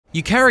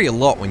You carry a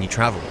lot when you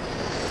travel.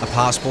 A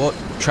passport,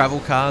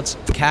 travel cards,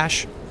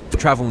 cash,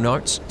 travel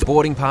notes,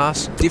 boarding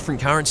pass, different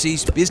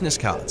currencies, business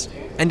cards.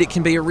 And it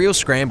can be a real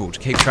scramble to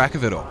keep track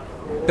of it all.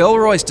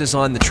 Bellroy's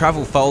designed the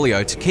travel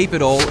folio to keep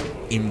it all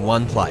in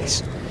one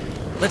place.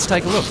 Let's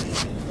take a look.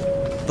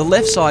 The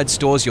left side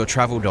stores your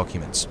travel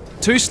documents.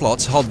 2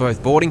 slots hold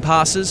both boarding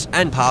passes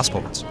and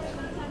passports.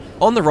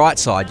 On the right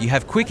side, you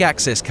have quick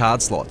access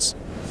card slots,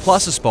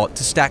 plus a spot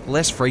to stack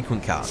less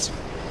frequent cards.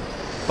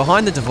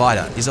 Behind the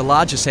divider is a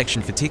larger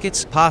section for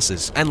tickets,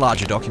 passes, and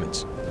larger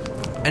documents.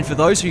 And for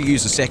those who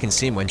use a second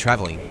SIM when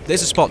travelling,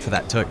 there's a spot for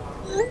that too.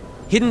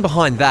 Hidden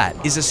behind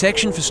that is a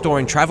section for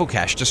storing travel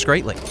cash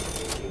discreetly.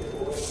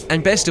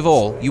 And best of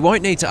all, you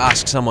won't need to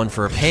ask someone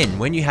for a pen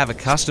when you have a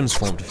customs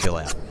form to fill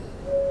out.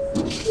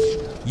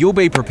 You'll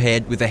be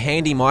prepared with a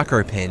handy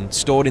micro pen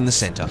stored in the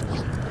centre.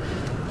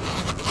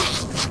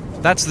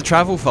 That's the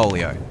travel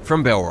folio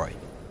from Bellroy.